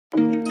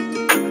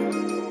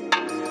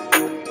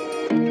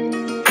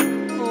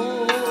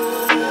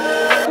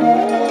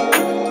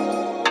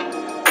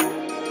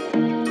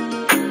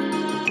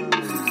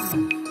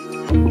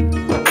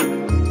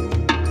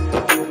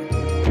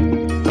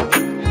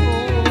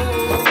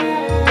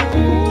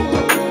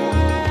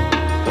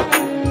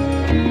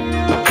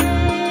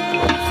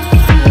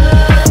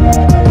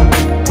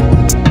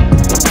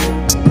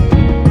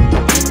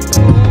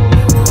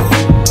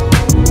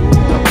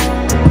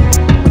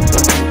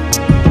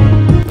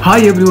Hi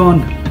everyone,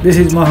 this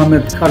is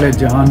Mohammed Khaled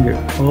Jahangir.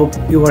 Hope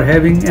you are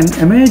having an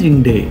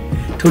amazing day.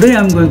 Today I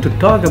am going to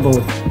talk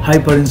about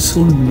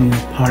hyperinsulinemia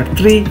part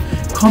 3,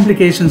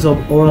 complications of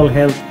oral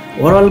health,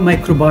 oral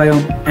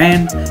microbiome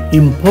and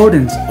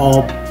importance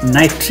of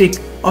nitric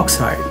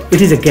oxide.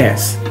 It is a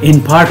gas.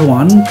 In part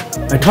 1,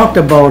 I talked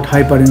about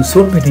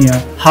hyperinsulinemia,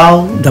 how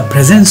the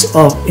presence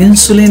of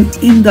insulin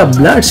in the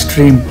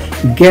bloodstream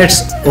gets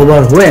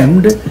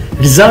overwhelmed,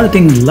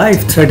 resulting in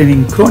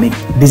life-threatening chronic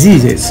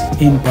diseases.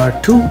 In part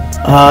 2,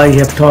 I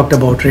have talked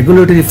about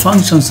regulatory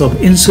functions of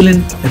insulin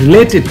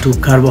related to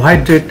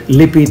carbohydrate,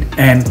 lipid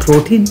and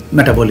protein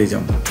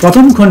metabolism.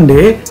 প্রথম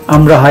খণ্ডে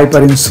আমরা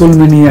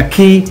হাইপারইনসুলিনেমিয়া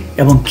কি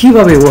এবং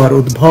কিভাবে উহার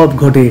উদ্ভব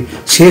ঘটে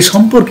সে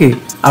সম্পর্কে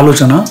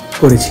আলোচনা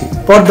করেছি।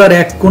 পর্দার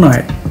এক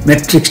কোণায়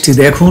ম্যাট্রিক্সটি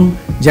দেখুন,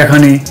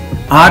 যেখানে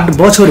 8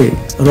 বছরে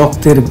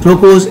রক্তের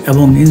গ্লুকোজ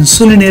এবং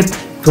ইনসুলিনের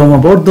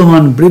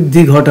ক্রমবর্ধমান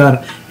বৃদ্ধি ঘটার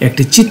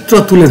একটি চিত্র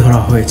তুলে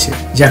ধরা হয়েছে,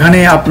 যেখানে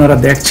আপনারা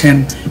দেখছেন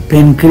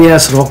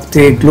প্যানক্রিয়াস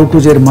রক্তে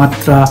গ্লুকোজের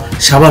মাত্রা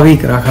স্বাভাবিক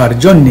রাখার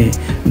জন্য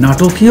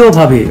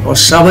নাটকীয়ভাবে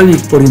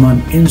অস্বাভাবিক পরিমাণ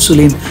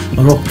ইনসুলিন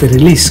রক্তে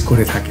রিলিজ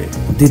করে থাকে।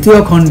 দ্বিতীয়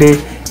খণ্ডে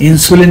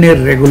ইনসুলিনের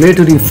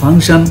রেগুলেটরি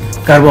ফাংশন,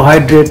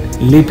 কার্বোহাইড্রেট,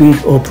 লিপিড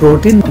ও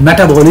প্রোটিন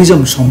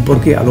মেটাবলিজম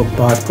সম্পর্কে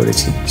আলোকপাত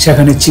করেছি।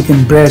 সেখানে চিকেন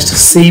ব্রেস্ট,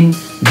 সিম,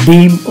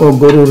 ডিম ও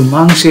গরুর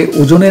মাংসে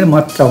ওজনের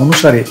মাত্রা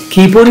অনুসারে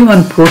কি পরিমাণ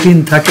প্রোটিন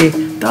থাকে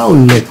তা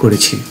উল্লেখ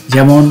করেছি।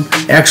 যেমন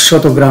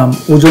 100 গ্রাম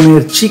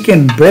ওজনের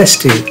চিকেন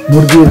ব্রেস্টে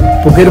মুরগির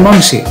বুকের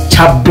মাংসে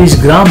 26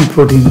 গ্রাম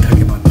প্রোটিন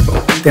থাকে মাত্র,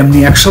 তেমনি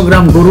 100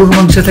 গ্রাম গরুর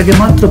মাংসে থাকে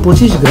মাত্র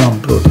 25 গ্রাম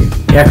প্রোটিন।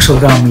 100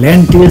 গ্রাম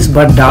লেন্টিলস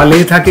বা ডালে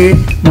থাকে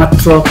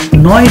মাত্র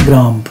 9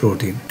 গ্রাম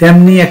প্রোটিন।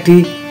 তেমনি একটি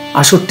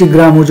 68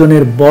 গ্রাম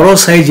ওজনের বড়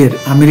সাইজের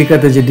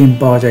আমেরিকাতে যে ডিম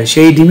পাওয়া যায়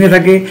সেই ডিমে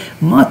থাকে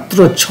মাত্র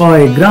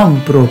 6 গ্রাম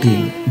প্রোটিন।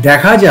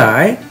 দেখা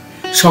যায়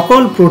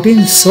সকল প্রোটিন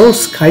সোর্স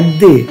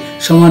খাদ্যে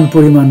সমান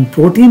পরিমাণ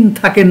প্রোটিন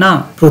থাকে না।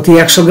 প্রতি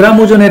 100 গ্রাম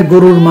ওজনের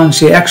গরুর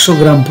মাংসে 100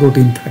 গ্রাম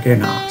প্রোটিন থাকে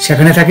না,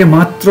 সেখানে থাকে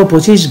মাত্র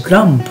 25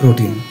 গ্রাম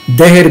প্রোটিন।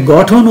 দেহের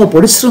গঠন ও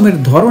পরিশ্রমের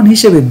ধরন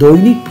হিসেবে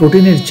দৈনিক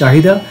প্রোটিনের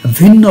চাহিদা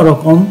ভিন্ন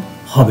রকম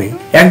হবে।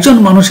 একজন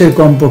মানুষের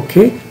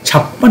কমপক্ষে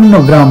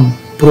 56 গ্রাম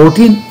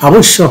প্রোটিন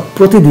আবশ্যক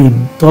প্রতিদিন।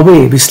 তবে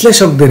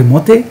বিশ্লেষকদের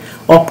মতে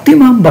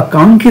অপটিমাম বা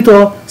কাঙ্ক্ষিত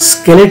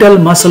স্কেলেটাল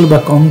মাসল বা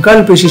কঙ্কাল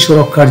পেশি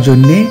সুরক্ষার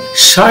জন্য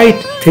 60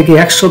 থেকে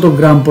 100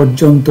 গ্রাম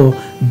পর্যন্ত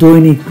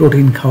দৈনিক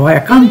প্রোটিন খাওয়া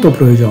একান্ত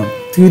প্রয়োজন।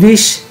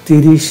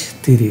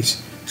 30-30-30।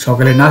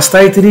 সকালে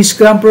নাস্তায় 30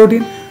 গ্রাম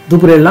প্রোটিন,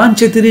 দুপুরে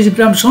লাঞ্চে 30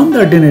 গ্রাম,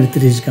 সন্ধ্যার ডিনারে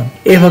 30 গ্রাম,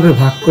 এভাবে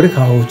ভাগ করে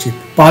খাওয়া উচিত।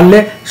 পারলে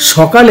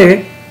সকালে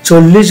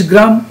 40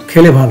 গ্রাম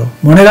খেলে ভালো।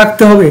 মনে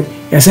রাখতে হবে,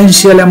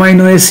 এসেনশিয়াল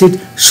অ্যামাইনো অ্যাসিড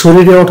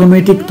শরীরে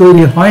অটোমেটিক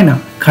তৈরি হয় না,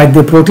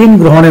 খাদ্যে প্রোটিন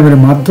গ্রহণের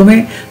মাধ্যমে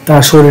তা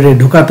শরীরে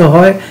ঢোকাতে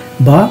হয়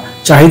বা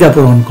চাহিদা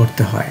পূরণ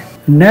করতে হয়।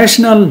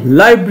 National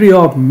library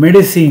of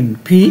medicine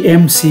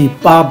PMC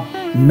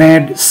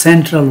PubMed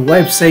central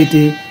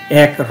ওয়েবসাইটে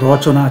এক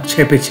রচনা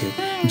ছেপেছে,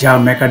 যা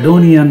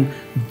ম্যাকাডোনিয়ান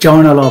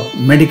জার্নাল অফ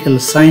মেডিকেল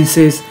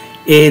সায়েন্সেস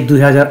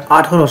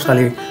 2018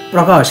 সালে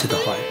প্রকাশিত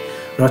হয়।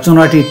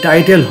 রচনাটির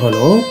টাইটেল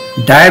হলো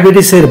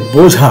ডায়াবেটিসের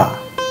বোঝা,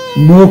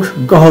 মুখ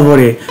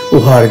গহ্বরে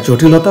উহার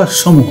জটিলতা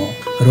সমূহ।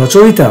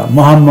 রচয়িতা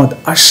মোহাম্মদ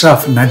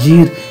আশরাফ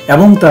নাজির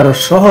এবং তার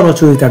সহ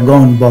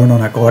রচয়িতাগণ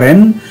বর্ণনা করেন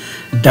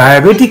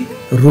ডায়াবেটিক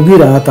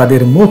রোগীরা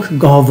তাদের মুখ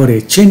গহ্বরে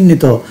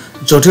চিহ্নিত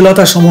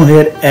জটিলতা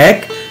সমূহের এক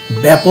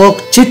ব্যাপক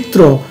চিত্র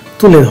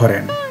তুলে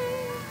ধরেন,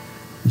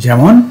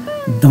 যেমন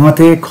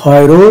দাঁতে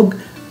ক্ষয় রোগ,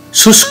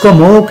 শুষ্ক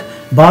মুখ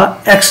বা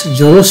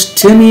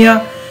এক্সজোস্টেমিয়া,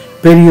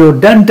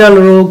 পেরিওডেন্টাল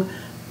রোগ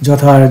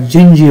যথা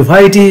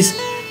জিঞ্জিভাইটিস,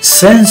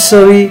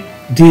 সেন্সরি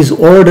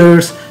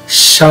ডিসঅর্ডার্স,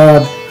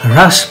 স্বাদ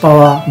হ্রাস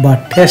পাওয়া বা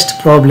টেস্ট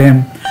প্রবলেম,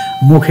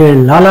 মুখের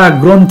লালা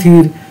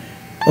গ্রন্থির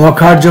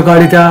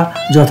অকার্যকারিতা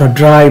যথা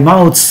ড্রাই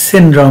মাউথ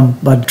সিনড্রোম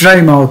বা ড্রাই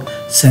মাউথ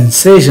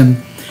সেন্সেশন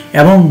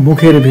এবং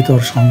মুখের ভিতর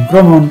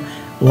সংক্রমণ,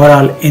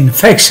 ওরাল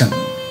ইনফেকশন।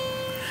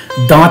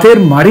 দাঁতের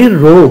মাড়ির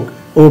রোগ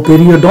ও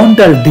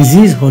পেরিওডন্টাল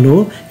ডিজিজ হলো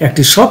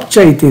একটি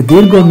সবচাইতে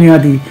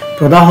দীর্ঘমেয়াদী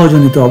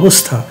প্রদাহজনিত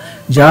অবস্থা,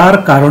 যার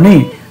কারণে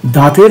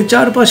দাঁতের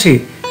চারপাশে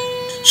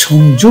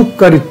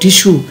সংযোগকারী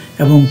টিস্যু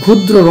এবং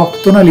ক্ষুদ্র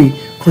রক্তনালী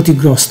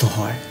ক্ষতিগ্রস্ত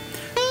হয়,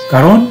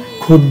 কারণ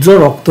ক্ষুদ্র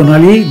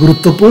রক্তনালী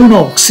গুরুত্বপূর্ণ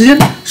অক্সিজেন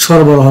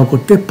সরবরাহ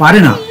করতে পারে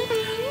না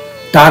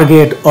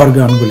টার্গেট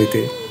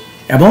অর্গানগুলিতে,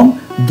 এবং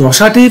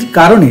দশাটির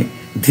কারণে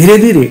ধীরে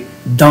ধীরে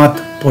দাঁত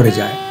পড়ে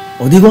যায়।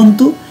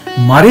 অধিকন্তু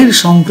মাড়ির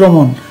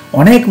সংক্রমণ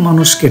অনেক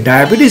মানুষকে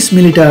ডায়াবেটিস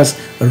মিলিটাস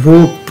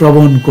রোগ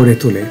প্রবণ করে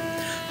তোলে।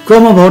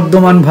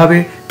 ক্রমবর্ধমানভাবে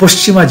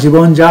পশ্চিমা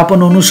জীবনযাপন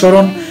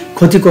অনুসরণ,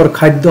 ক্ষতিকর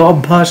খাদ্য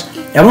অভ্যাস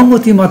এবং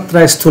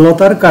অতিমাত্রায়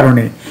স্থূলতার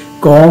কারণে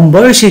কম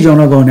বয়সী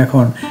জনগণ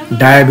এখন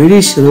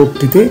ডায়াবেটিস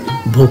রোগটিতে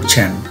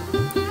ভুগছেন।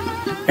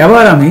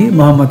 এবার আমি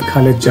মোহাম্মদ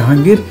খালেদ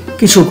জাহাঙ্গীর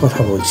কিছু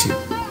কথা বলছি।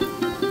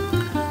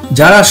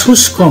 যারা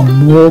শুষ্ক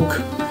মুখ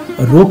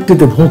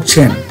রোগটিতে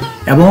ভুগছেন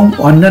এবং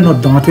অন্যান্য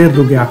দাঁতের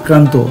রোগে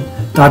আক্রান্ত,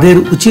 তাদের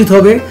উচিত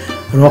হবে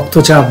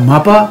রক্তচাপ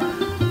মাপা,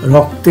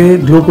 রক্তে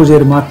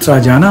গ্লুকোজের মাত্রা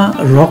জানা,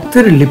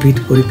 রক্তের লিপিড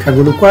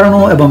পরীক্ষাগুলো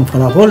করানো এবং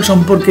ফলাফল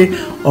সম্পর্কে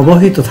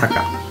অবহিত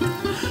থাকা।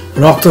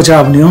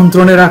 রক্তচাপ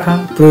নিয়ন্ত্রণে রাখা,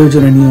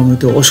 প্রয়োজনে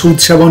নিয়মিত ওষুধ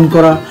সেবন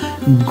করা,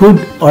 গুড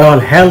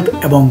ওরাল হেলথ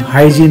এবং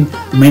হাইজিন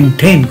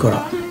মেনটেন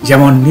করা,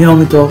 যেমন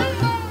নিয়মিত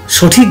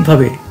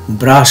সঠিকভাবে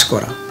ব্রাশ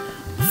করা,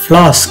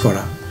 ফ্লস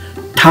করা,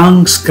 ঠাং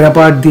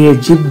স্ক্র্যাপার দিয়ে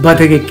জিহ্বা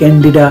থেকে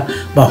ক্যান্ডিডা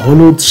বা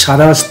হলুদ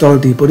সাদা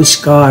স্তরটি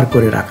পরিষ্কার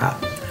করে রাখা,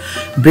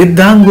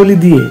 বৃদ্ধাঙ্গুলি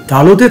দিয়ে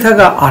তালুতে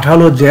থাকা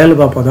আঠালো জেল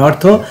বা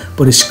পদার্থ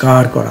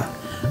পরিষ্কার করা,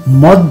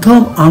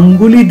 মধ্যম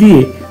আঙ্গুলি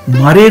দিয়ে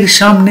মাড়ির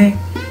সামনে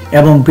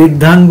এবং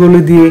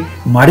বৃদ্ধাঙ্গুলি দিয়ে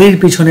মাড়ির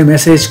পিছনে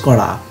ম্যাসেজ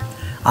করা,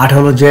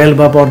 আঠালো জেল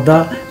বা পর্দা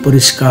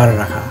পরিষ্কার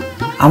রাখা।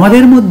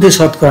 আমাদের মধ্যে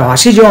শতকরা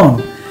 80 জন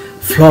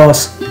ফ্লস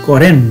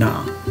করেন না,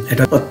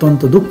 এটা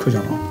অত্যন্ত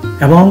দুঃখজনক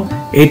এবং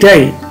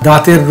এটাই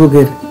দাঁতের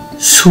রোগের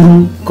শুরু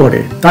করে।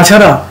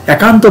 তাছাড়া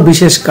একান্ত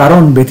বিশেষ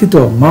কারণ ব্যতীত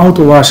মাউথ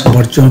ওয়াশ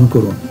বর্জন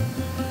করুন,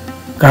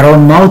 কারণ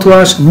মাউথ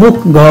ওয়াশ মুখ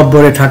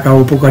গহ্বরে থাকা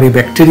উপকারী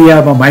ব্যাকটেরিয়া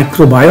বা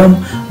মাইক্রোবায়োম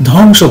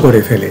ধ্বংস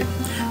করে ফেলে।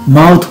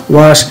 মাউথ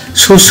ওয়াশ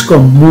শুষ্ক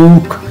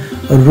মুখ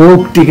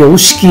রোগটিকে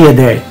উস্কিয়ে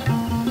দেয়,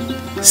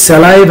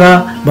 স্যালাইভা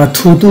বা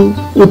থুতু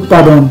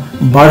উৎপাদন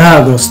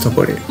বাধাগ্রস্ত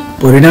করে,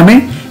 পরিণামে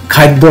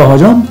খাদ্য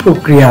হজম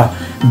প্রক্রিয়া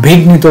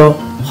বিঘ্নিত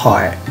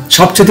হয়।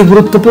 সবচেয়ে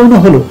গুরুত্বপূর্ণ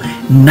হলো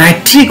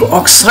নাইট্রিক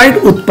অক্সাইড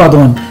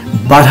উৎপাদন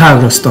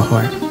বাধাগ্রস্ত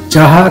হয়,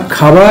 যাহা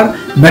খাবার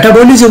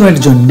মেটাবলিজমের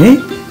জন্য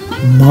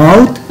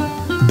মাউথ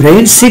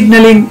ব্রেইন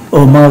সিগন্যালিং ও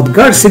মাউথ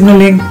গার্ড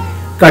সিগন্যালিং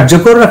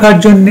কার্যকর রাখার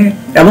জন্য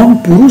এবং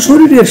পুরো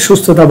শরীরের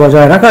সুস্থতা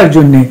বজায় রাখার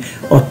জন্য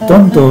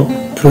অত্যন্ত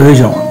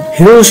প্রয়োজন।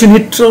 হিরোশি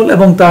নিট্রল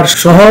এবং তার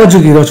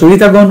সহযোগী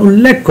রচয়িতাগণ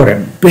উল্লেখ করেন,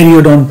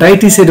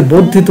 পেরিওডন্টাইটিসের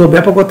বর্ধিত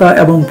ব্যাপকতা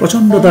এবং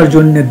প্রচণ্ডতার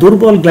জন্য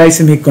দুর্বল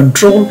গ্লাইসেমিক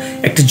কন্ট্রোল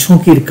একটি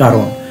ঝুঁকির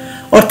কারণ,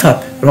 অর্থাৎ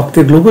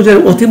রক্তে গ্লুকোজের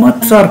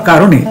অতিমাত্রার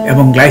কারণে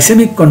এবং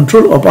গ্লাইসেমিক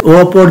কন্ট্রোল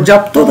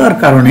অপর্যাপ্ততার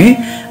কারণে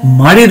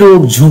মাড়ি রোগ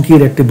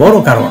ঝুঁকির একটি বড়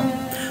কারণ।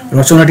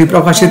 রচনাটি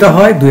প্রকাশিত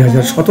হয়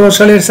 2017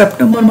 সালের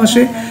সেপ্টেম্বর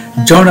মাসে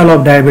journal of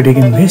diabetic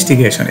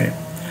ইনভেস্টিগেশনে।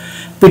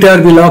 Peter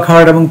B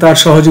Lockhart এবং তার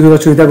সহযোগী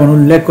রচয়িতাগণ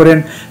উল্লেখ করেন,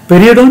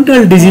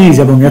 পেরিওডন্টাল ডিজিজ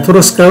এবং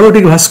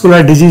অ্যাথেরোস্ক্লেরোটিক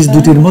ভাস্কুলার ডিজিজ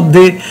দুটির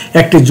মধ্যে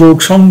একটি যোগ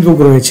সংযোগ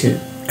রয়েছে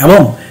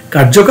এবং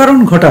কার্যকারণ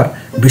ঘটার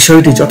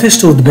বিষয়টি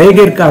যথেষ্ট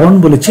উদ্বেগের কারণ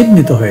বলে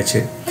চিহ্নিত হয়েছে।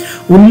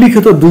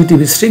 উল্লিখিত দুইটি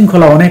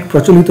বিশৃঙ্খলা অনেক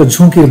প্রচলিত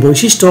ঝুঁকির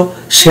বৈশিষ্ট্য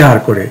শেয়ার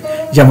করে,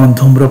 যেমন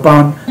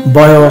ধূম্রপান,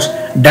 বয়স,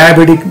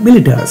 ডায়াবেটিক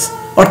মিলিটাস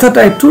অর্থাৎ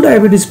টাইপ 2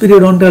 ডায়াবেটিস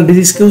পেরিওডন্টাল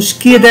ডিজিজকে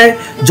উস্কিয়ে দেয়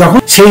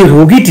যখন সেই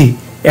রোগীটি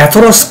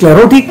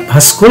অ্যাথেরোস্ক্লেরোটিক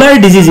ভাস্কুলার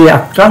ডিজিজে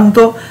আক্রান্ত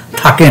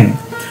থাকেন।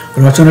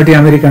 রচনাটি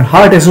আমেরিকান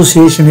হার্ট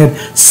অ্যাসোসিয়েশনের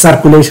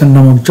সার্কুলেশন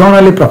নামক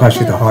জার্নালে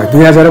প্রকাশিত হয়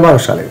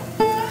 2012 সালে।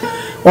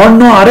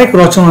 অন্য আরেক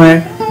রচনায়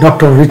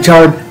ডক্টর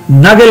রিচার্ড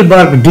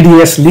নাগেলবার্গ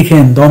ডিডিএস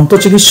লিখেন, দন্ত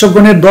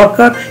চিকিৎসকগণের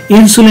দরকার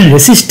ইনসুলিন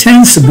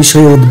রেসিস্ট্যান্স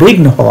বিষয়ে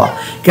উদ্বিগ্ন হওয়া,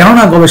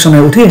 কেননা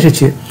গবেষণায় উঠে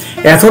এসেছে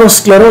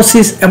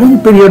অ্যাথেরোস্ক্লেরোসিস এবং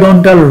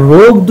পেরিওডন্টাল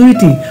রোগ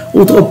দুইটি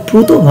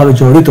ওতপ্রোতভাবে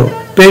জড়িত।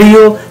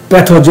 পেরিও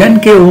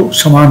প্যাথোজেনকেও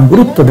সমান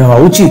গুরুত্ব দেওয়া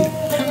উচিত।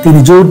 তিনি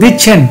জোর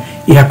দিচ্ছেন,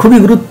 ইহা খুবই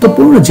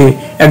গুরুত্বপূর্ণ যে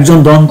একজন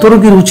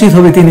দন্তরোগীর উচিত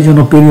হবে তিনি যেন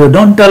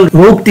পেরিওডন্টাল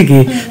রোগটিকে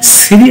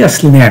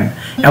সিরিয়াসলি নেন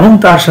এবং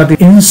তার সাথে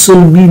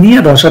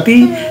ইনসুলিনিমিয়া দশাটি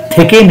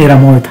থেকে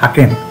নিরাময়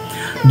থাকেন।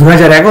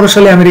 2011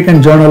 সালে আমেরিকান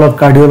জার্নাল অফ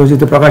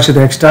কার্ডিওলজিতে প্রকাশিত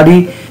এক স্টাডি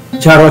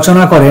যা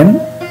রচনা করেন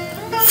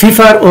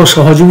ফিফার ও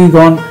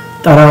সহযোগীগণ,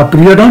 তারা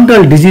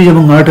পেরিওডন্টাল ডিজিজ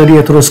এবং আর্টারি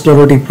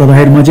অ্যাথেরোস্ক্লেরোটিক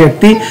প্রদাহের মাঝে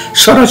একটি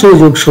সরাসরি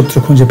যোগসূত্র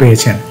খুঁজে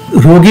পেয়েছেন।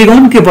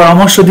 রোগীগণকে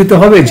পরামর্শ দিতে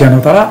হবে যেন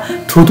তারা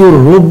থুতুর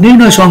রোগ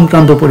নির্ণয়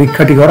সংক্রান্ত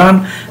পরীক্ষাটি করান,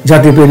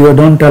 যাতে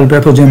পেরিওডন্টাল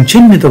প্যাথোজেন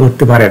চিহ্নিত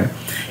করতে পারেন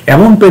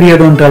এবং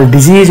পেরিওডন্টাল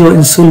ডিজিজ ও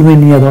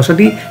ইনসুলিনিমিয়া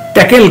দশাটি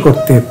ট্যাকেল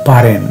করতে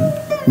পারেন।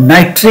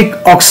 নাইট্রিক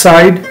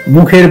অক্সাইড,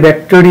 মুখের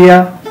ব্যাকটেরিয়া,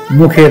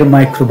 মুখের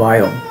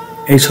মাইক্রোবায়োম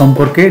এই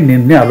সম্পর্কে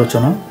নিম্নে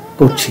আলোচনা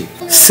করছি।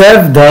 সেভ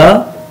দ্য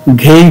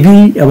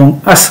ঘেইভি এবং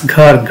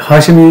আসঘার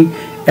ঘাসমি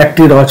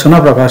একটি রচনা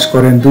প্রকাশ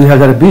করেন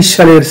 2020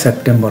 সালের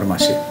সেপ্টেম্বর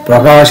মাসে।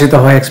 প্রকাশিত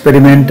হয়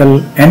এক্সপেরিমেন্টাল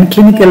এন্ড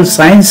ক্লিনিক্যাল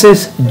সায়েন্সেস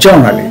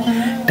জার্নালে।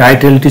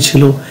 টাইটেলটি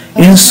ছিল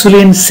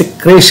insulin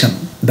secretion,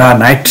 the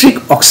nitric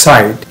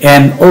oxide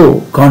NO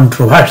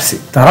controversy.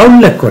 তারা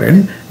উল্লেখ করেন,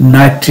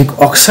 নাইট্রিক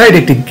অক্সাইড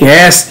একটি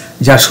গ্যাস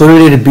যা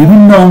শরীরের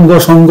বিভিন্ন অঙ্গ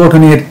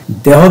সংগঠনের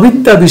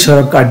দেহবিদ্যা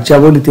বিষয়ক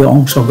কার্যাবলীতে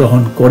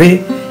অংশগ্রহণ করে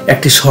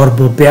একটি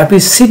সর্বব্যাপী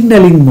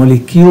সিগন্যালিং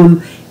মলিকিউল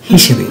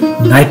হিসেবে।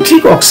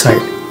 নাইট্রিক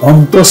অক্সাইড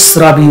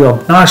অন্তঃস্রাবী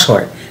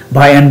অগ্নাশয়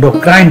বা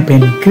এন্ডোক্রাইন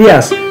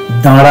প্যানক্রিয়াস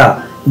দ্বারা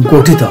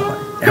গঠিত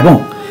হয় এবং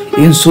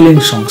ইনসুলিন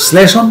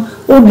সংশ্লেষণ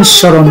ও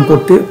নিঃসরণ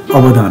করতে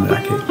অবদান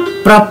রাখে।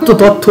 প্রাপ্ত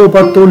তথ্য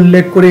উপাত্ত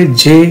উল্লেখ করে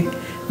যে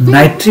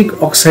নাইট্রিক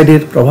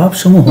অক্সাইডের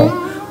প্রভাবসমূহ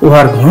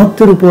উহার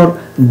ঘনত্বের উপর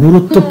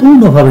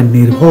গুরুত্বপূর্ণভাবে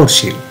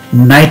নির্ভরশীল।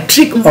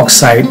 নাইট্রিক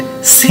অক্সাইড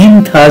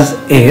সিনথাজ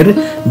এর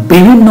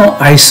বিভিন্ন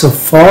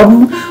আইসোফর্ম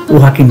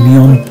উহাকে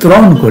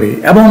নিয়ন্ত্রণ করে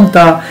এবং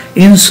তা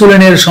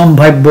ইনসুলিনের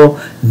সম্ভাব্য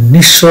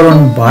নিঃসরণ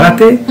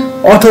বাড়াতে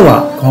অথবা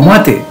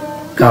কমাতে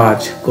কাজ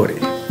করে।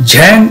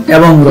 ঝ্যাং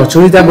এবং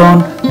রচয়িতাগণ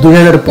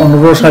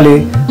 2015 সালে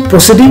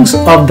proceedings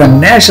of the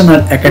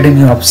national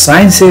academy of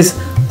sciences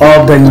of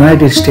the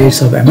United states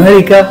of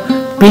America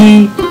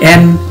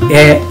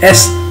PNAS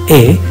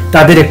এ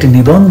তাদের একটি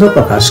নিবন্ধ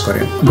প্রকাশ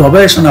করেন।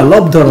 গবেষণা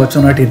লব্ধ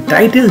রচনাটির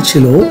টাইটেল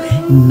ছিল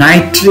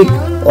nitric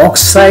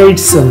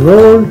oxides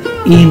role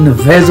in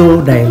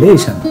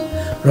vasodilation.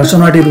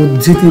 রচনাটির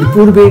উদ্ধৃতির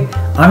পূর্বে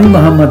আমি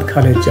মোহাম্মদ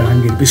খালেদ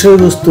জাহাঙ্গীর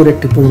বিষয়বস্তুর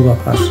একটি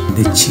পূর্বাভাস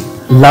দিচ্ছি।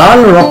 লাল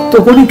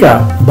রক্তকণিকা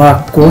বা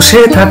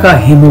কোষে থাকা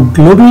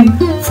হিমোগ্লোবিন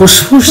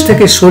ফুসফুস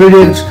থেকে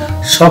শরীরের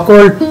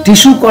সকল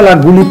টিস্যু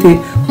কলাগুলিতে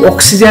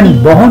অক্সিজেন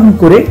বহন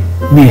করে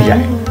নিয়ে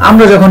যায়।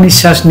 আমরা যখন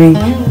নিঃশ্বাস নিই,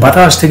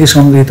 বাতাস থেকে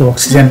সংগৃহীত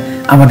অক্সিজেন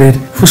আমাদের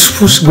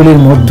ফুসফুসগুলির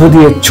মধ্য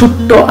দিয়ে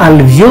ছোট্ট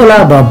আলভিওলা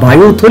বা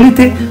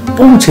বায়ুথলিতে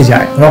পৌঁছে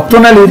যায়।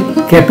 রক্তনালীর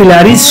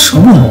ক্যাপিলারিস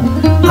সমূহ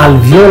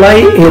আলভিওলাই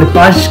এর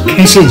পাশ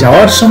ঘেঁষে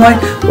যাওয়ার সময়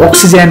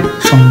অক্সিজেন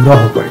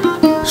সংগ্রহ করে।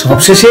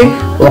 সবশেষে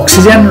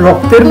অক্সিজেন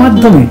রক্তের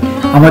মাধ্যমে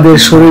আমাদের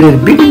শরীরের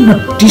বিভিন্ন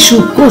টিস্যু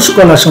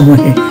কোষকলা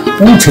সমূহে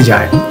পৌঁছে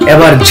যায়।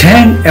 এবার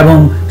ঝ্যাং এবং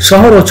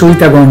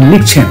সহরচয়িতাগণ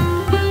লিখছেন,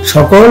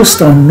 সকল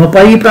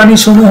স্তন্যপায়ী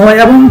প্রাণীসমূহ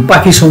এবং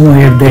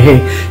পাখিসমূহের দেহে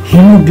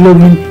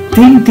হিমোগ্লোবিন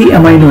 3টি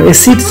অ্যামাইনো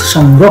অ্যাসিড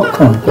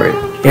সংরক্ষণ করে।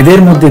 এদের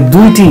মধ্যে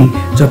 2টি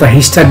যথা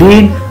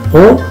হিস্টাডিন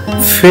ও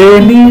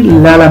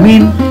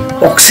ফেনিলালামিন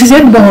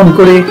অক্সিজেন বহন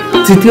করে,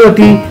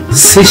 তৃতীয়টি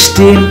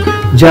সিস্টিন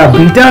যা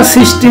বিটা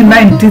সিস্টিন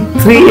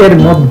 93 এর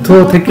মধ্য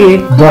থেকে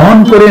বহন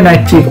করে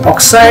নাইট্রিক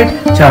অক্সাইড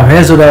যা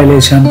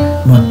ভ্যাসোডাইলেশন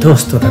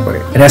মধ্যস্থতা করে।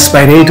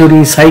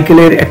 রেসপিরেটরি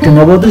সাইকেলের একটি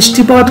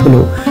নবদৃষ্টিপাত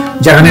হলো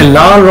যেখানে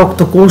লাল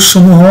রক্তকোষ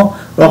সমূহ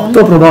রক্ত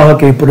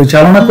প্রবাহকে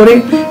পরিচালনা করে।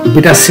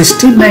 Beta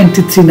Sistine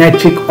 93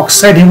 nitric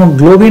oxide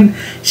haemoglobin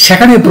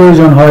সেখানে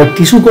প্রয়োজন হয়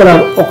টিস্যু কলার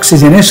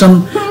অক্সিজেনেশন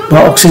বা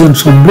অক্সিজেন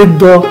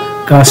সমৃদ্ধ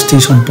কাজটি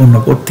সম্পন্ন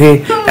করতে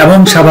এবং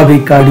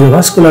স্বাভাবিক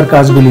কার্ডিওভাস্কুলার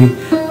কাজগুলি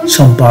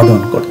সম্পাদন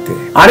করতে।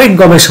 আরেক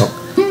গবেষক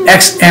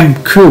XM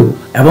ক্রু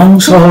এবং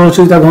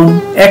সহরচয়িতাগণ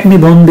এক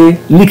নিবন্ধে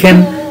লিখেন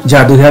যা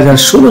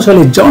 2016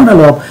 সালে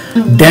জার্নাল অফ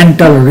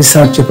ডেন্টাল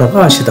রিসার্চে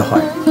প্রকাশিত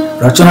হয়।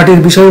 রচনাটির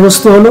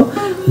বিষয়বস্তু হলো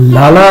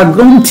লালা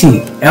গ্রন্থি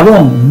এবং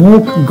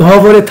মুখ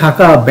গহ্বরে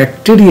থাকা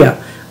ব্যাকটেরিয়া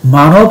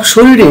মানব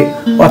শরীরে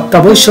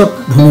অত্যাবশ্যক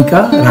ভূমিকা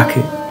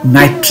রাখে।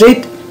 নাইট্রেট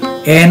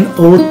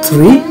NO3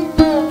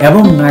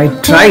 এবং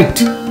নাইট্রাইট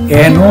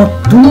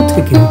NO2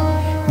 থেকে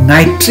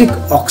নাইট্রিক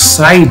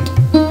অক্সাইড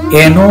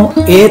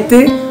NOA তে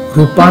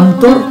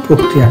রূপান্তর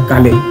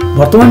প্রক্রিয়াকালে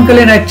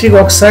বর্তমানকালে নাইট্রিক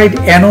অক্সাইড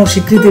NO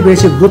স্বীকৃতি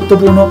পেয়েছে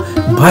গুরুত্বপূর্ণ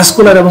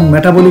ভাস্কুলার এবং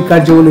মেটাবলিক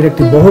কার্যবলীর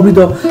একটি বহুবিধ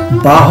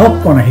বাহক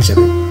কণা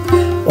হিসেবে।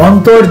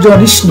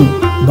 অন্তর্জনিষ্ণু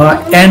বা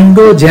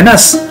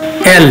এন্ডোজেনাস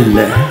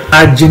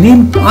আর্জিনিন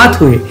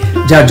পাথওয়ে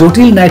যা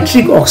জটিল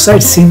নাইট্রিক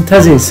অক্সাইড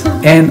সিনথেসিস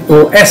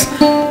NOS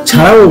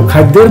ছাড়াও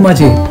খাদ্যের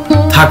মাঝে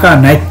থাকা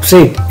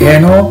নাইট্রেট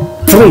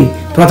NO3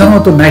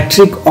 প্রধানত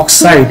নাইট্রিক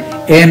অক্সাইড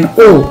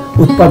NO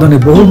উৎপাদনে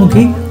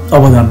বহুমুখী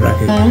অবদান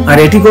রাখে। আর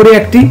এটি করে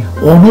একটি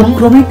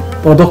অনুক্রমিক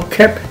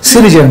পদক্ষেপ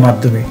সিরিজের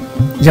মাধ্যমে।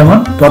 যেমন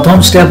প্রথম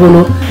স্টেপ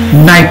হলো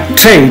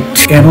নাইট্রেট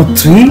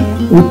NO3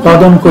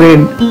 উৎপাদন করে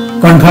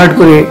কনভার্ট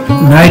করে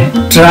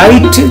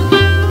নাইট্রাইট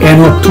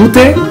NO2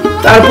 তে,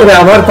 তারপরে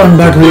আবার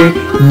কনভার্ট হয়ে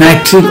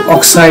নাইট্রিক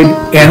অক্সাইড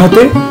NO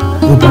তে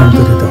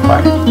রূপান্তরিত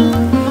হয়।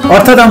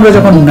 অর্থাৎ আমরা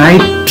যখন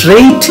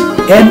নাইট্রেট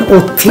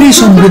NO3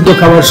 সমৃদ্ধ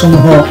খাবার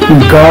সমূহ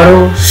গাঢ়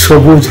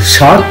সবুজ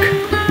শাক,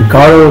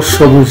 গাঢ়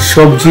সবুজ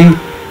সবজি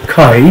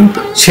খাই,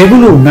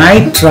 সেগুলো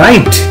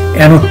নাইট্রাইট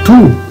NO2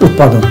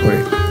 উৎপাদন করে।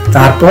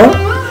 তারপর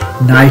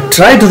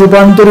নাইট্রাইট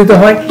রূপান্তরিত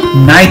হয়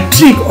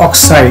নাইট্রিক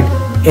অক্সাইড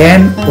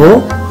NO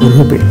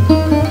রূপে।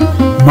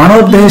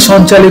 মানব দেহে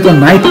সঞ্চালিত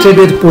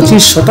নাইট্রেটের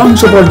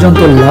 25% পর্যন্ত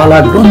লালা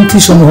গ্রন্থি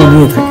সমূহ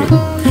নিয়ে থাকে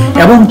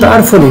এবং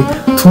তার ফলে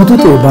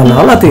থুতুতে বা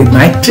লালাতে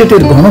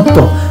নাইট্রেটের ঘনত্ব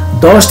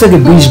 10 থেকে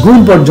 20 গুণ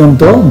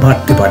পর্যন্ত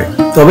বাড়তে পারে।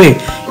 তবে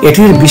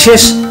এটির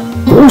বিশেষ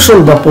কৌশল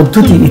বা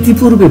পদ্ধতি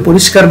ইতিপূর্বে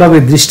পরিষ্কারভাবে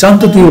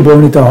দৃষ্টান্ত দিয়ে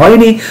বর্ণিত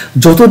হয়নি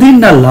যতদিন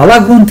না লালা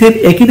গ্রন্থির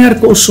একিনার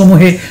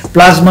কোষসমূহে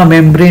প্লাজমা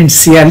মেমব্রেন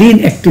সিয়ালিন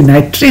একটি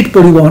নাইট্রেট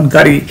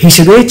পরিবহনকারী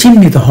হিসেবে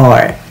চিহ্নিত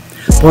হয়।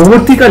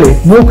 পরবর্তীকালে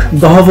মুখ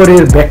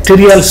গহ্বরের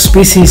ব্যাকটেরিয়াল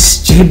স্পিসিস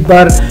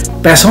জিহ্বার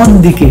পেছন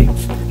দিকে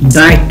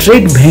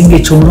নাইট্রেট ভেঙে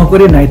চূর্ণ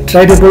করে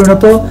নাইট্রাইটে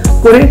পরিণত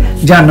করে,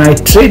 যা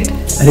নাইট্রেট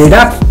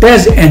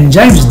রিডাকটেজ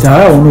এনজাইমস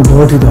দ্বারা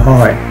অনুঘটিত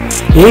হয়।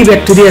 এই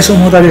ব্যাকটেরিয়া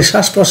সমূহ তাদের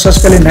শ্বাস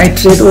প্রশ্বাসকালে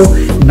নাইট্রেট ও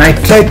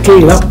নাইট্রাইটকে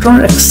ইলেকট্রন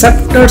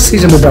অ্যাকসেপ্টার্স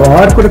হিসেবে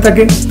ব্যবহার করে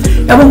থাকে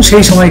এবং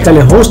সেই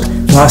সময়কালে হোস্ট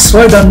বা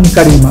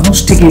আশ্রয়দানকারী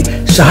মানুষটিকে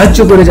সাহায্য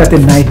করে যাতে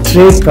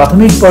নাইট্রেট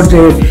প্রাথমিক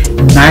পর্যায়ে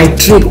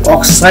নাইট্রিক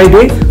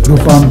অক্সাইডে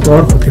রূপান্তর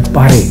হতে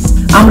পারে।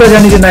 আমরা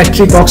জানি যে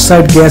নাইট্রিক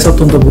অক্সাইড গ্যাস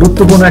অত্যন্ত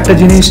গুরুত্বপূর্ণ একটা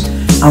জিনিস।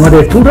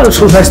 আমাদের টোটাল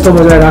সুস্বাস্থ্য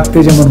বজায় রাখতে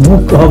যেমন মুখ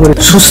গহ্বরের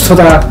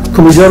সুস্থতা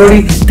খুবই জরুরি,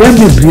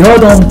 তেমনি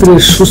বৃহৎ অন্ত্রের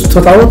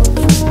সুস্থতাও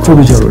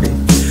খুবই জরুরি।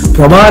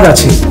 প্রবাদ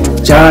আছে,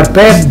 যার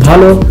পেট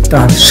ভালো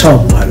তার সব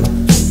ভালো,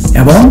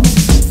 এবং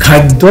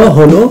খাদ্য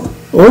হলো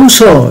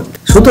ঔষধ।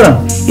 সুতরাং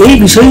এই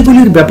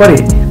বিষয়গুলির ব্যাপারে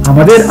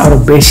আমাদের আরো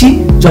বেশি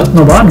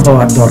যত্নবান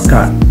হওয়ার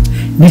দরকার।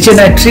 নিচে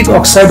নাইট্রিক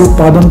অক্সাইড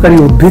উৎপাদনকারী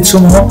উদ্ভিদ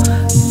সমূহ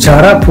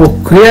যারা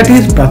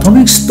প্রক্রিয়াটির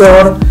প্রাথমিক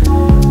স্তর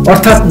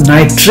অর্থাৎ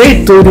নাইট্রেট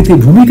তৈরিতে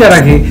ভূমিকা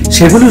রাখে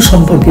সেগুলি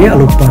সম্পর্কে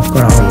আলোকপাত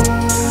করা হলো।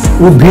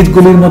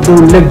 উদ্ভিদগুলির মধ্যে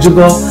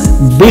উল্লেখযোগ্য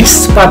বিটস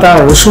পাতা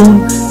রসুন,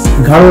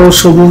 গাঢ়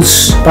সবুজ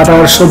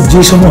পাতার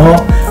সবজি সমূহ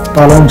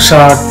পালং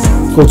শাক,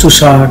 কচু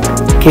শাক,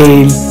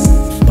 কেল,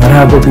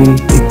 বাঁধাকপি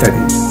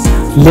ইত্যাদি।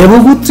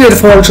 লেবুপুত্রের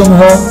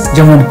ফলসমূহ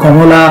যেমন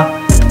কমলা,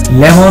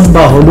 লেমন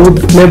বা হলুদ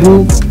লেবু,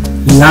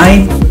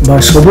 লাইম বা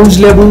সবুজ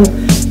লেবু,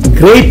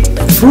 গ্রেপ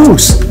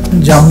ফ্রুটস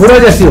জাম্বুরা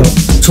জাতীয়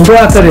ছোট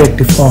আকারের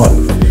একটি ফল,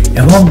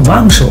 এবং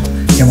মাংস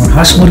যেমন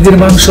হাঁস মুরগির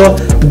মাংস,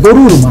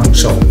 গরুর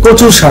মাংস।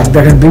 কচু শাক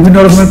দেখেন, বিভিন্ন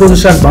রকমের কচু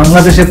শাক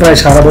বাংলাদেশে প্রায়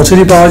সারা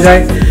বছরই পাওয়া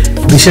যায়,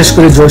 বিশেষ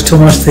করে জ্যৈষ্ঠ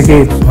মাস থেকে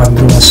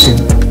ভাদ্র মাস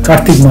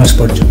কার্তিক মাস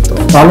পর্যন্ত।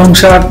 পালং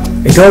শাক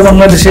এটাও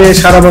বাংলাদেশে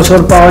সারা বছর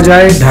পাওয়া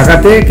যায়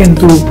ঢাকাতে,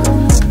 কিন্তু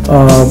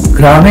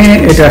গ্রামে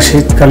এটা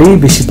শীতকালেই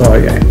বেশি পাওয়া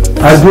যায়।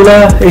 আরগুলা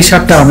এই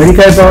শাকটা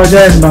আমেরিকায় পাওয়া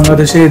যায়,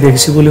 বাংলাদেশে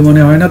দেখছি বলে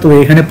মনে হয় না, তবে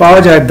এখানে পাওয়া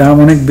যায়, দাম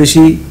অনেক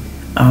বেশি,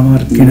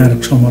 আমার কেনার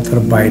ক্ষমতার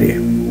বাইরে।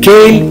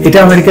 কেল এটা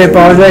আমেরিকায়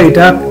পাওয়া যায়,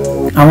 এটা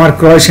আমার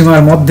ক্রয়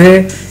সীমার মধ্যে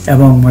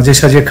এবং মাঝে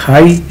সাঝে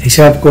খাই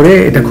হিসাব করে,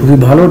 এটা খুবই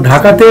ভালো।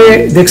 ঢাকাতে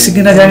দেখছি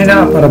কিনা জানি না,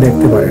 আপনারা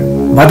দেখতে পারেন।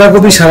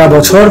 বাঁধাকপি সারা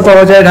বছর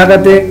পাওয়া যায়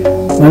ঢাকাতে,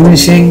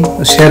 ময়মনসিংহ,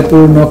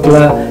 শেরপুর,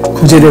 নকলা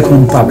খুঁজে দেখুন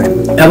পাবেন।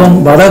 এবং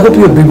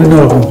বাঁধাকপিও বিভিন্ন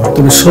রকম হয়,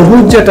 তবে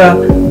সবুজ যেটা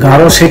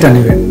গাঢ় সেটা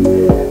নেবেন,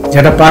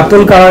 যেটা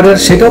পার্পল কালারের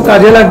সেটাও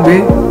কাজে লাগবে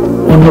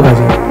অন্য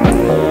কাজে।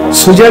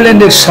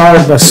 সুইজারল্যান্ডের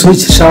শার্ট বা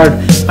সুইচ শার্ট,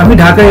 আমি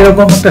ঢাকায়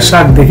এরকম একটা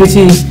শাক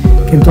দেখেছি,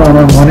 কিন্তু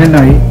আমার মনে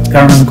নাই,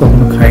 কারণ আমি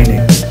কখনো খাইনি।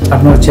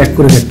 আপনারা চেক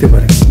করে দেখতে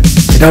পারেন,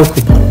 এটাও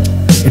খুব ভালো।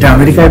 এটা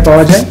আমেরিকায়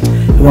পাওয়া যায়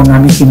এবং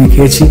আমি কিনে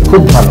খেয়েছি,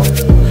 খুব ভালো।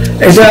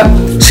 এটা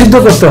সিদ্ধ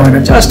করতে হয় না,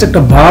 জাস্ট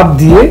একটা ভাপ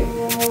দিয়ে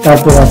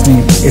তারপর আপনি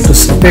একটু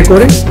সতে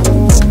করে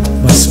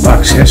বাস পাক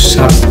শেষ,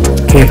 শাক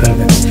খেয়ে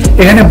ফেলবেন।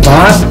 এখানে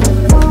ভাত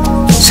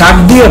শাক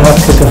দিয়ে ভাত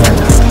খেতে হয়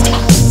না,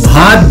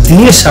 ভাত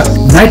দিয়ে শাক।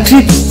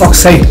 নাইট্রিক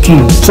অক্সাইড কি,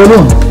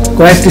 চলুন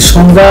কয়েকটি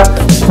সংজ্ঞা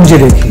খুঁজে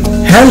দেখি।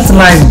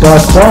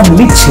 healthline.com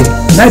লিখছে,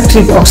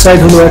 নাইট্রিক অক্সাইড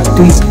হলো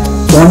একটি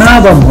কণা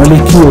বা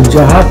মলিকিউল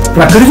যাহা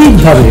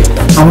প্রাকৃতিকভাবে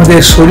আমাদের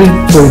শরীর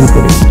তৈরি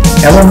করে,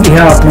 এবং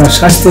ইহা আপনার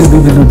স্বাস্থ্যের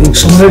বিভিন্ন দিক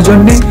সমূহের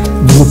জন্য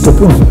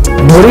গুরুত্বপূর্ণ।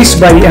 মরিস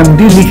বাই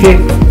এমডি লিখে,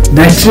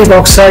 নাইট্রিক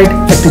অক্সাইড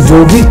একটি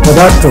যৌগিক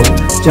পদার্থ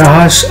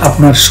যাহা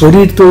আপনার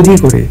শরীর তৈরি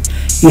করে।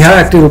 ইহা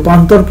একটি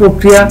রূপান্তর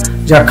প্রক্রিয়া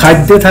যা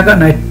খাদ্যে থাকা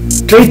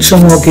নাইট্রেট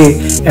সমূহকে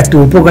একটি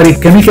উপকারী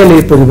কেমিক্যালে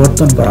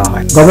পরিবর্তন করা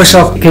হয়।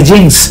 গবেষক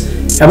কেজিংস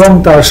এবং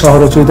তার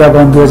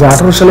সহরচয়িতাগণ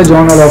 2018 সালে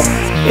journal of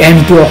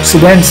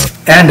antioxidants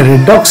and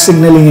redox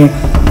signalling এ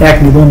এক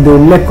নিবন্ধে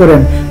উল্লেখ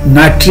করেন,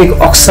 নাইট্রিক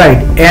অক্সাইড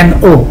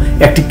NO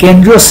একটি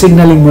কেন্দ্রীয়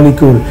সিগন্যালিং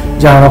মলিকিউল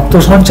যা রক্ত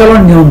সঞ্চালন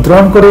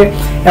নিয়ন্ত্রণ করে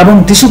এবং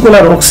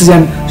টিস্যুকুলার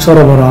অক্সিজেন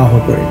সরবরাহ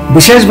করে।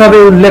 বিশেষভাবে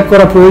উল্লেখ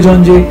করা প্রয়োজন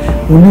যে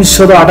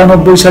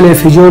 1998 সালে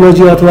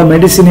ফিজিওলজি অথবা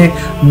মেডিসিনে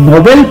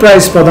নোবেল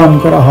প্রাইজ প্রদান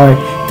করা হয়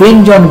 3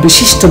 জন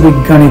বিশিষ্ট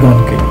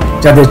বিজ্ঞানীগণকে,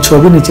 যাদের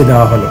ছবি নিচে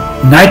দেওয়া হলো।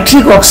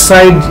 নাইট্রিক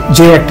অক্সাইড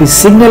যে একটি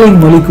সিগন্যালিং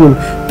মলিকিউল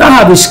তা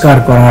আবিষ্কার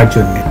করার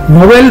জন্য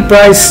নোবেল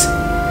প্রাইজ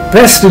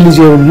প্রেস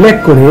রিলিজে উল্লেখ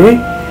করে,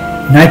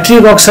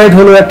 নাইট্রিক অক্সাইড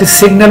হলো একটি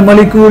সিগন্যাল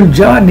মলিকিউল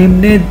যা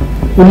নিম্নে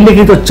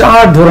উল্লেখিত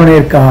 4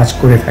 ধরনের কাজ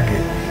করে থাকে।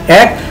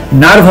 1.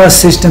 নার্ভাস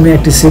সিস্টেমে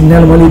একটি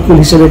সিগন্যাল মলিকিউল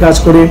হিসেবে কাজ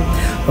করে,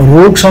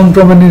 রোগ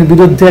সংক্রমণের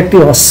বিরুদ্ধে একটি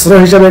অস্ত্র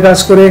হিসেবে কাজ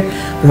করে,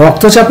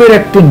 রক্তচাপের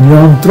একটি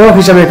নিয়ন্ত্রক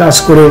হিসেবে কাজ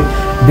করে,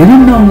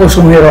 বিভিন্ন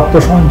অঙ্গসমূহে রক্ত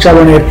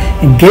সঞ্চালনের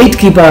গেট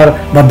কিপার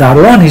বা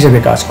দারোয়ান হিসেবে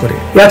কাজ করে।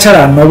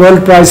 এছাড়া নোবেল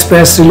প্রাইজ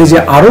প্রেস রিলিজে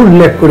আরো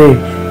উল্লেখ করে,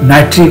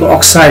 নাইট্রিক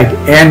অক্সাইড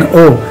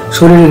NO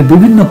শরীরের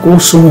বিভিন্ন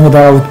কোষসমূহ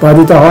দ্বারা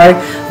উৎপাদিত হয়,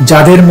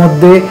 যাদের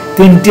মধ্যে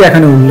 3টি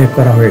এখানে উল্লেখ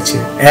করা হয়েছে।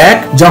 1.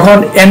 যখন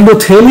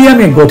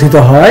এন্ডোথেলিয়ামে গঠিত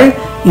হয়,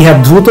 ইহা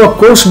দ্রুত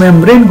কোষ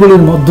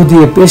মেমব্রেনগুলির মধ্য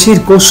দিয়ে পেশির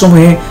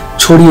কোষসমূহে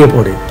ছড়িয়ে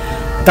পড়ে,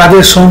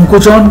 তাদের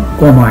সংকোচন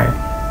কমায়,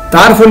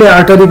 তার ফলে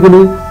আর্টারিগুলো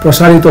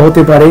প্রসারিত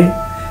হতে পারে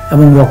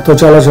এবং রক্ত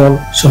চলাচল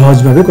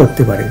সহজভাবে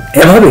করতে পারে।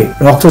 এভাবে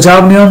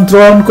রক্তচাপ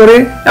নিয়ন্ত্রণ করে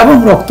এবং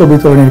রক্ত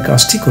বিতরণের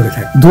কাজটি করে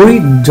থাকে। 2.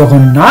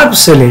 যখন নার্ভ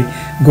সেলে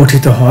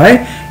গঠিত হয়,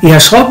 ইহা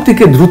সব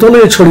দিকে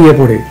দ্রুতলয়ে ছড়িয়ে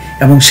পড়ে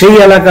এবং সেই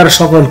এলাকার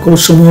সকল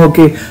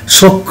কোষসমূহকে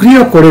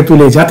সক্রিয় করে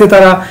তোলে, যাতে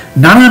তারা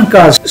নানান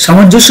কাজ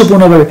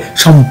সামঞ্জস্যপূর্ণভাবে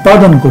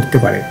সম্পাদন করতে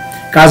পারে।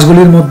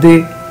 কাজগুলির মধ্যে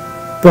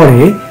পড়ে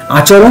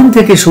আচরণ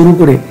থেকে শুরু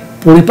করে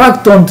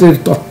পরিপাকতন্ত্রের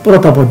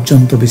তৎপরতা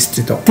পর্যন্ত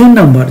বিস্তৃত। 3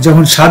 নম্বর,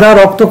 যখন সাদা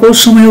রক্তকোষ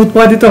সমূহে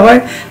উৎপাদিত হয়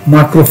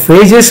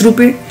ম্যাক্রোফেজেস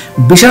রূপে,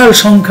 বিশাল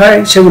সংখ্যায়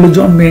সেগুলি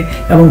জন্মে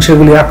এবং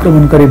সেগুলি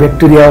আক্রমণকারী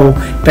ব্যাকটেরিয়া ও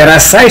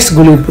প্যারাসাইটস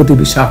গুলির প্রতি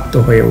বিষাক্ত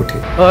হয়ে ওঠে।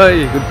 High,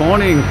 good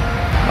morning.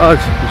 আজ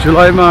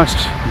জুলাই মাস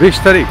 20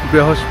 তারিখ,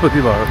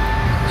 বৃহস্পতিবার।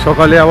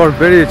 সকালে আবার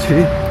বেরিয়েছি।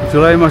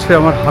 জুলাই মাসে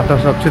আমার হাঁটা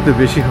সবচেয়ে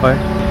বেশি হয়,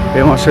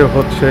 এ মাসে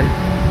হচ্ছে,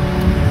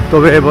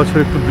 তবে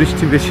এবছর একটু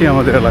বৃষ্টি বেশি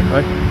আমাদের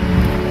এলাকায়,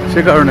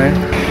 সে কারণে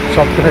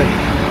সপ্তাহে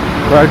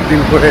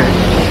কয়েকদিন করে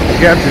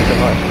গ্যাপ দিতে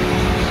হয়।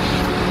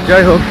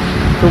 যাই হোক,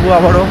 তবু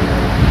আবারও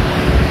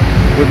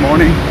গুড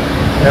মর্নিং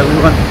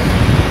এভরিওয়ান।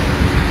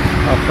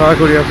 আশা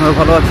করি আপনারা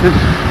ভালো আছেন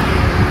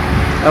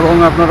এবং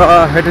আপনারা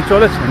হেঁটে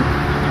চলেছেন।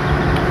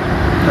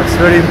 That's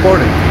very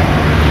important.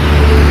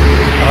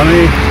 আমি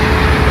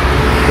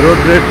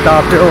রোদ্রের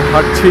তাপেও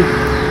হাঁটছি,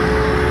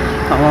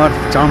 আমার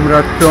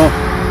চামড়ার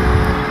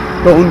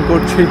টোন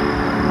করছি,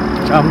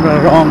 চামড়ার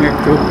রং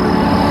একটু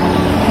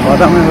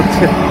বাদামি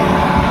হচ্ছে,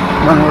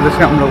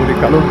 বাংলাদেশে আমরা বলি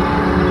কালো,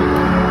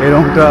 এই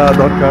রঙটা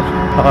দরকার।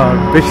 আর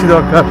বেশি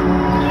দরকার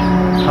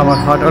আমার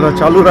হাঁটাটা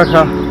চালু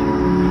রাখা,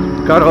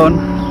 কারণ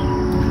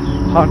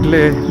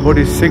হাঁটলে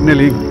বডির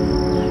সিগন্যালিং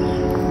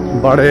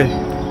বাড়ে,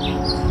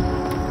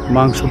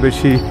 মাংস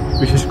বেশি,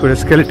 বিশেষ করে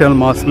স্কেলিটাল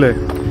মাসলে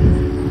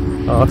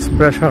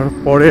প্রেশার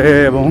পড়ে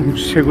এবং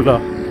সেগুলা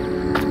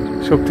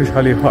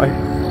শক্তিশালী হয়,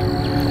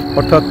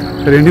 অর্থাৎ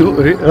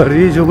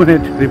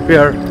রিজুভেনেট,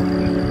 রিপেয়ার,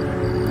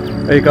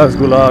 এই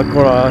কাজগুলা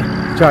করা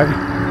যায়।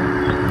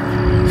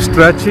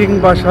 স্ট্রেচিং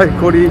বাসায়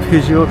করি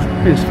ফিজিওর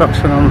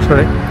ইনস্ট্রাকশন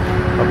অনুসারে।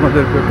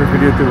 আপনাদের একটা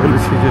ভিডিওতে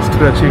বলেছি যে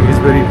stretching is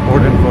very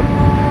important for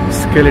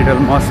skeletal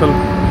muscle.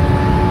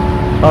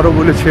 আরও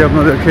বলেছি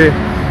আপনাদেরকে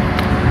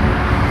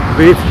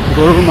বিফ,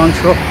 গরুর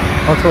মাংস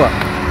অথবা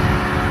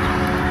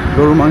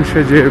গরুর মাংসে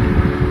যে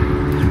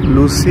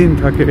লুসিন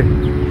থাকে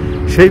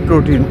সেই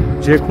প্রোটিন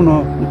যে কোনো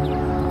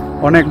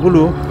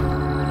অনেকগুলো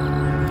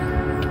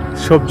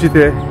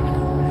সবজিতে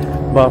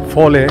বা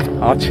ফলে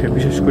আছে,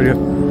 বিশেষ করে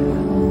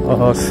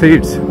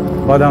সিডস,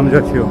 বাদাম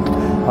জাতীয়।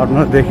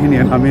 আপনারা দেখে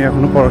নিন, আমি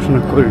এখনো পড়াশোনা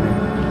করিনি,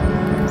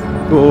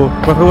 তো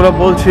কথাগুলো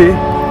বলছি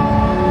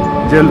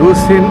যে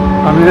লুসিন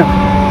আমি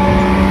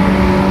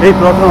এই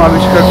প্রথম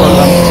আবিষ্কার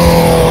করলাম,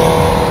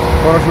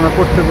 পড়াশোনা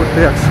করতে করতে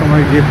এক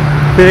সময় গিয়ে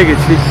পেয়ে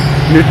গেছি,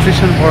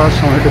 নিউট্রিশন পড়ার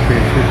সময়টা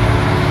পেয়েছি।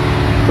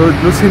 তো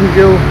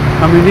লুসিনকেও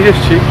আমি নিয়ে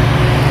এসেছি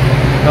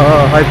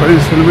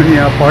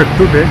হাইপারইনসুলিনেমিয়া পার্ট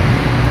 2-তে।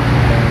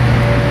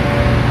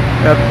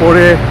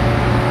 এরপরে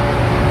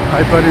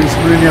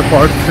হাইপারইনসুলিনেমিয়া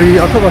পার্ট 3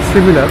 অথবা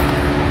সিমিলার,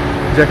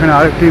 যেখানে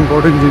আরেকটি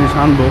ইম্পর্টেন্ট জিনিস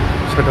আনবো,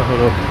 সেটা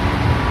হলো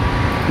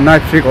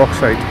নাইট্রিক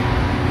অক্সাইড।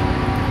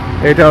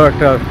 এটাও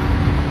একটা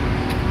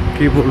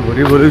কী বলবো,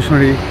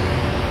 রিভলিউশনারি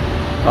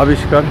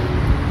আবিষ্কার।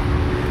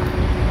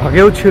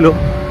 আগেও ছিল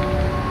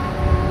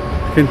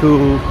কিন্তু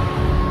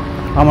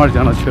আমার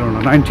জানা ছিল না।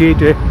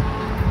 98-এ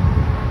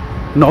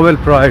নোবেল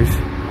প্রাইজ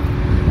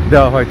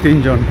দেওয়া হয় 3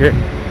 জনকে,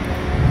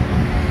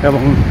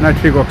 এবং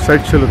নাইট্রিক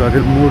অক্সাইড ছিল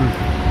তাদের মূল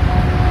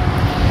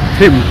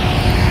থিম।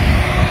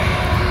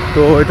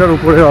 তো এটার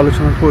উপরে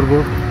আলোচনা করব,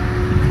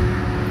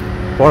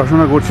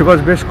 পড়াশোনা করছি, বাস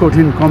বেশ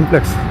কঠিন,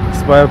 complex,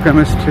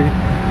 biochemistry,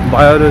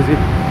 biology,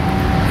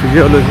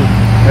 physiology,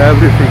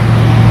 everything.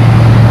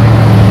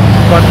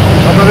 But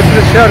আপনাদের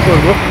সাথে শেয়ার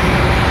করবো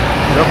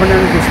যখনই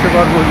আমি বুঝতে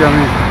পারবো যে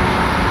আমি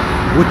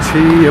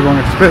বুঝছি এবং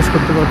এক্সপ্রেস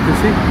করতে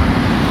পারতেছি,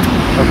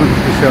 তখন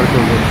শেয়ার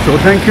করবো। সো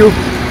থ্যাংক ইউ,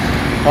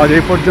 আজ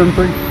এই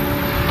পর্যন্তই,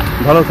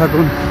 ভালো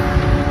থাকুন,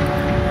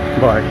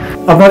 বাই।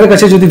 আপনাদের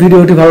কাছে যদি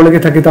ভিডিওটি ভালো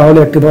লেগে থাকে তাহলে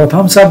একটি বড়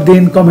থামস আপ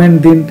দিন, কমেন্ট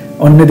দিন,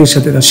 অন্যদের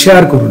সাথে তা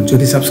শেয়ার করুন।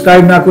 যদি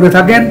সাবস্ক্রাইব না করে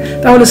থাকেন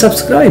তাহলে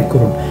সাবস্ক্রাইব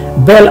করুন,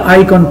 বেল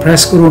আইকন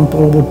প্রেস করুন,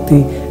 পরবর্তী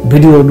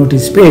ভিডিও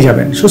নোটিশ পেয়ে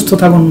যাবেন। সুস্থ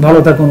থাকুন, ভালো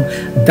থাকুন,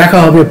 দেখা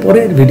হবে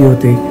পরের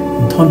ভিডিওতে।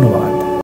 ধন্যবাদ।